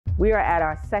We are at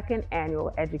our second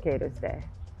annual Educator's Day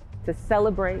to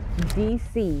celebrate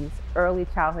DC's early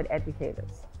childhood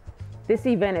educators. This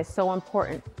event is so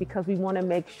important because we want to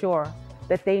make sure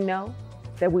that they know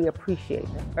that we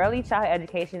appreciate them. Early childhood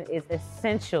education is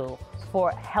essential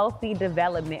for healthy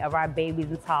development of our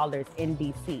babies and toddlers in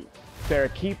DC. They're a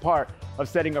key part of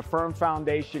setting a firm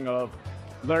foundation of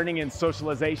learning and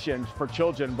socialization for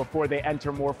children before they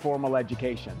enter more formal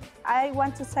education. I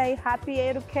want to say Happy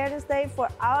Educator's Day for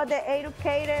all the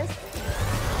educators.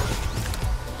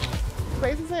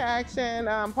 Spaces in Action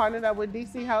partnered up with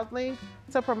DC HealthLink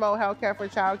to promote healthcare for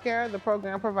childcare. The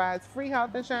program provides free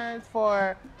health insurance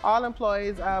for all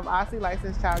employees of osse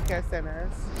licensed childcare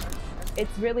centers.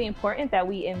 It's really important that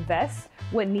we invest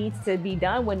what needs to be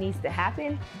done, what needs to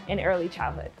happen in early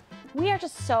childhood. We are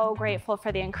just so grateful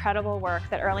for the incredible work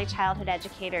that early childhood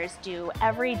educators do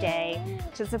every day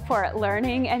to support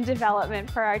learning and development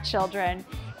for our children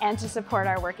and to support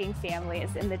our working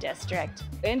families in the district.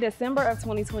 In December of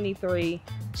 2023,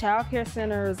 childcare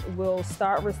centers will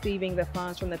start receiving the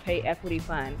funds from the Pay Equity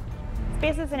Fund.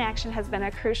 Spaces in Action has been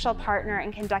a crucial partner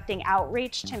in conducting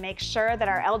outreach to make sure that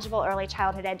our eligible early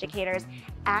childhood educators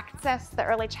access the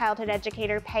Early Childhood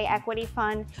Educator Pay Equity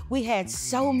Fund. We had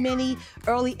so many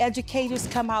early educators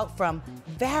come out from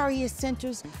various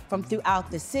centers from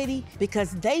throughout the city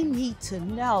because they need to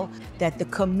know that the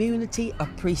community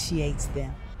appreciates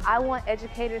them. I want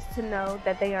educators to know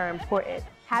that they are important.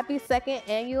 Happy second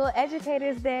annual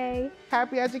Educator's Day.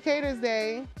 Happy Educator's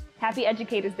Day. Happy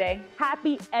Educator's Day.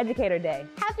 Happy Educator Day.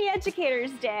 Happy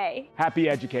Educator's Day. Happy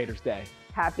Educator's Day.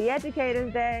 Happy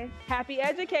Educator's Day. Happy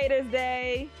Educator's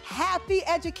Day. Happy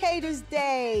Educator's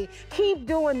Day. Keep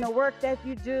doing the work that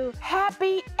you do.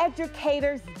 Happy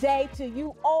Educator's Day to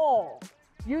you all.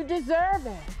 You deserve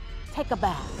it. Take a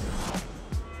bow.